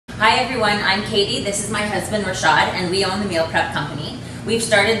Hi everyone, I'm Katie. This is my husband Rashad, and we own the Meal Prep Company. We've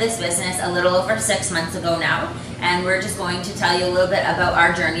started this business a little over 6 months ago now, and we're just going to tell you a little bit about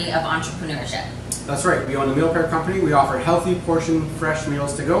our journey of entrepreneurship. That's right. We own the Meal Prep Company. We offer healthy, portion, fresh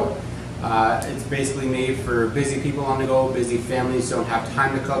meals to go. It's basically made for busy people on the go, busy families who don't have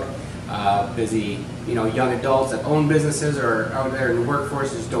time to cook, busy young adults that own businesses or are out there in the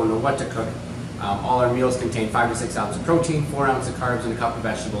workforce just don't know what to cook. All our meals contain 5 to 6 ounces of protein, 4 ounces of carbs, and a cup of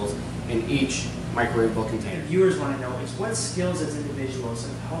vegetables in each microwavable container. Viewers want to know is what skills as individuals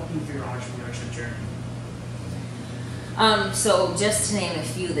have helped you through your entrepreneurship journey? So just to name a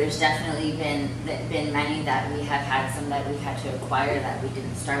few, there's definitely been many that we have had, some that we had to acquire that we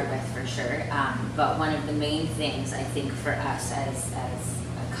didn't start with for sure. But one of the main things I think for us as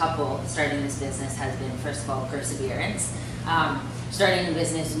a couple starting this business has been, first of all, perseverance. Starting a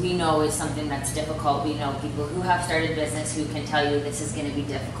business we know is something that's difficult. We know people who have started business who can tell you this is going to be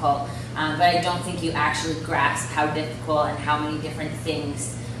difficult, but I don't think you actually grasp how difficult and how many different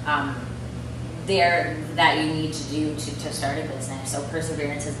things there that you need to do to start a business. So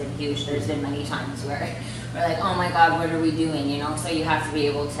perseverance has been huge. There's been many times where we're like, oh my God, what are we doing? So you have to be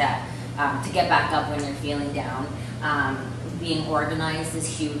able to get back up when you're feeling down. Being organized is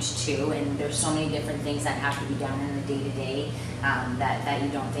huge too, and there's so many different things that have to be done in the day-to-day that you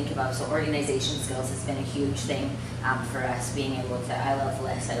don't think about. So organization skills has been a huge thing for us, being able to, I love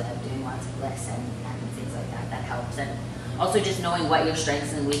lists, I love doing lots of lists and things like that helps. And also just knowing what your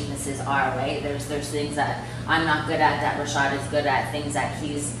strengths and weaknesses are, right? There's things that I'm not good at that Rashad is good at, things that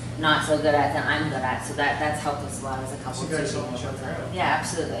he's not so good at that I'm good at. So that's helped us a lot as a couple. So you guys help each other out. Yeah,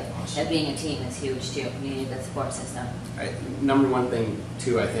 absolutely. Awesome. Being a team is huge too. You need a good support system. Number one thing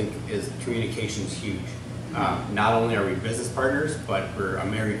too, I think, is communication is huge. Not only are we business partners, but we're a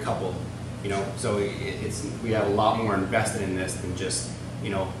married couple. So we have a lot more invested in this than just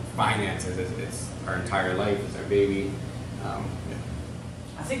finances. It's our entire life. It's our baby.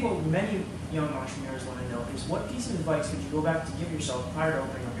 I think what many young entrepreneurs want to know is what piece of advice would you go back to give yourself prior to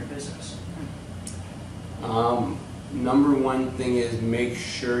opening up your business? Number one thing is make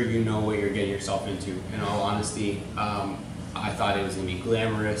sure you know what you're getting yourself into. In all honesty, I thought it was going to be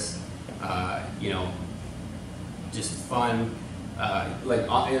glamorous, just fun.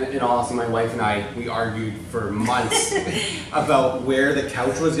 In all honesty, my wife and I, we argued for months about where the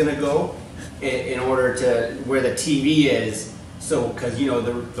couch was going to go in order to where the TV is. So, because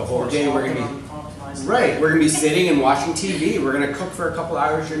the whole day we're going to be we're going to be sitting and watching TV. We're going to cook for a couple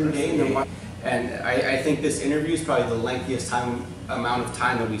hours during the day, and then watch. And I think this interview is probably the lengthiest amount of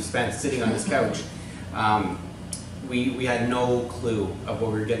time that we've spent sitting on this couch. We had no clue of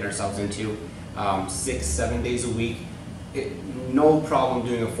what we were getting ourselves into. 6-7 days a week, no problem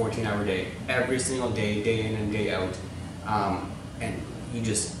doing a 14-hour day every single day, day in and day out. And you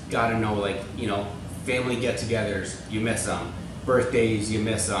just got to know, family get-togethers, you miss them. Birthdays, you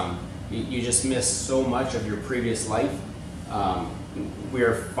miss them. You just miss so much of your previous life.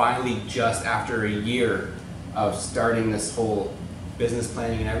 We're finally, just after a year of starting this whole business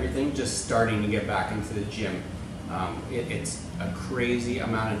planning and everything, just starting to get back into the gym. It's a crazy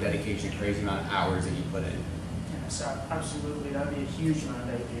amount of dedication, crazy amount of hours that you put in. Yes, absolutely. That would be a huge amount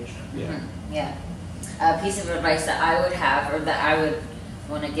of dedication. Yeah. Yeah. A piece of advice that I would have, or that I would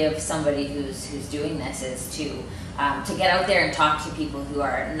want to give somebody who's doing this, is to get out there and talk to people who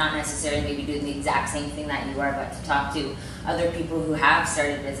are not necessarily maybe doing the exact same thing that you are, but to talk to other people who have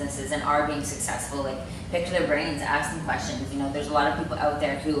started businesses and are being successful. Pick their brains, ask them questions. There's a lot of people out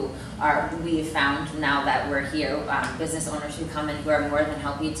there who we've found now that we're here, business owners who come in who are more than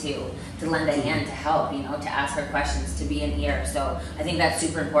happy to lend a hand to help, to ask our questions, to be an ear. So I think that's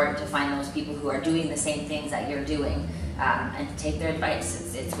super important, to find those people who are doing the same things that you're doing, and to take their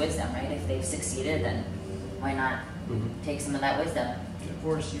advice. It's wisdom, right? If they've succeeded, then why not take some of that wisdom? Of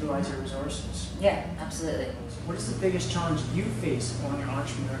course, utilize your resources. Yeah, absolutely. What is the biggest challenge you face on your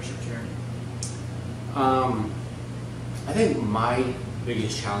entrepreneurship journey? I think my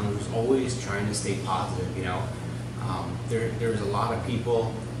biggest challenge was always trying to stay positive. There's a lot of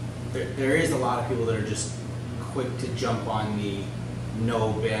people. There is a lot of people that are just quick to jump on the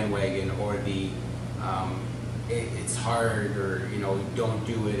no bandwagon, or the it's hard, or don't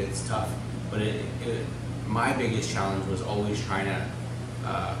do it, it's tough. But my biggest challenge was always trying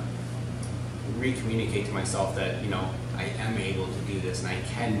to re-communicate to myself that I am able to do this, and I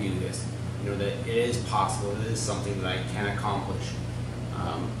can do this. That it is possible. It is something that I can accomplish,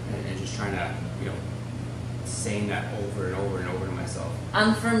 and just trying to saying that over and over and over to myself.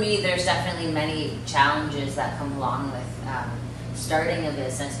 For me, there's definitely many challenges that come along with starting a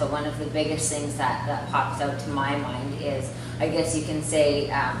business, but one of the biggest things that pops out to my mind is I guess you can say,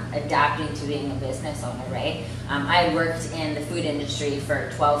 adapting to being a business owner, right? I worked in the food industry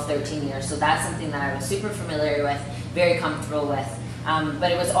for 12, 13 years, so that's something that I was super familiar with, very comfortable with.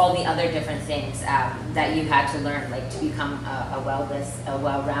 But it was all the other different things that you had to learn, like to become a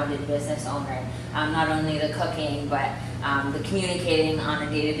well-rounded business owner. Not only the cooking, but the communicating on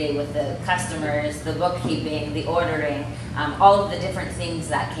a day-to-day with the customers, the bookkeeping, the ordering, all of the different things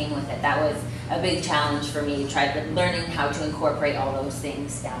that came with it. That was a big challenge for me, learning how to incorporate all those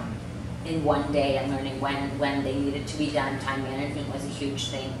things in one day and learning when they needed to be done. Time management was a huge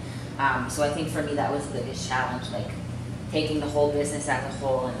thing. So I think for me that was the biggest challenge, like taking the whole business as a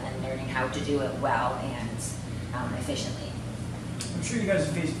whole and learning how to do it well and efficiently. I'm sure you guys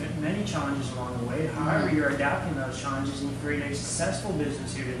have faced many challenges along the way. However, you're adapting those challenges and you've created a successful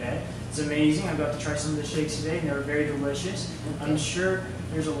business here today. It's amazing. I got to try some of the shakes today and they were very delicious. I'm sure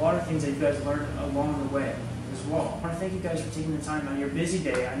there's a lot of things that you guys learned along the way as well. I want to thank you guys for taking the time on your busy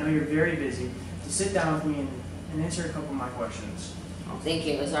day. I know you're very busy to sit down with me and answer a couple of my questions. Thank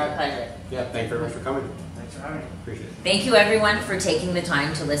you. It was our pleasure. Yeah, thank you very much for coming. Thanks for having me. Appreciate it. Thank you everyone for taking the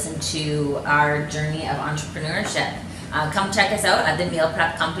time to listen to our journey of entrepreneurship. Come check us out at the Meal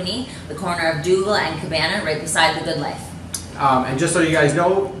Prep Company, the corner of Dougal and Cabana, right beside the Good Life. And just so you guys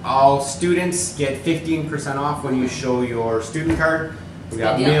know, all students get 15% off when you show your student card. We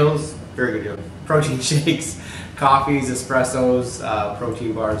got meals, very good deal. Protein shakes, coffees, espressos,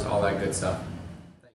 protein bars, all that good stuff.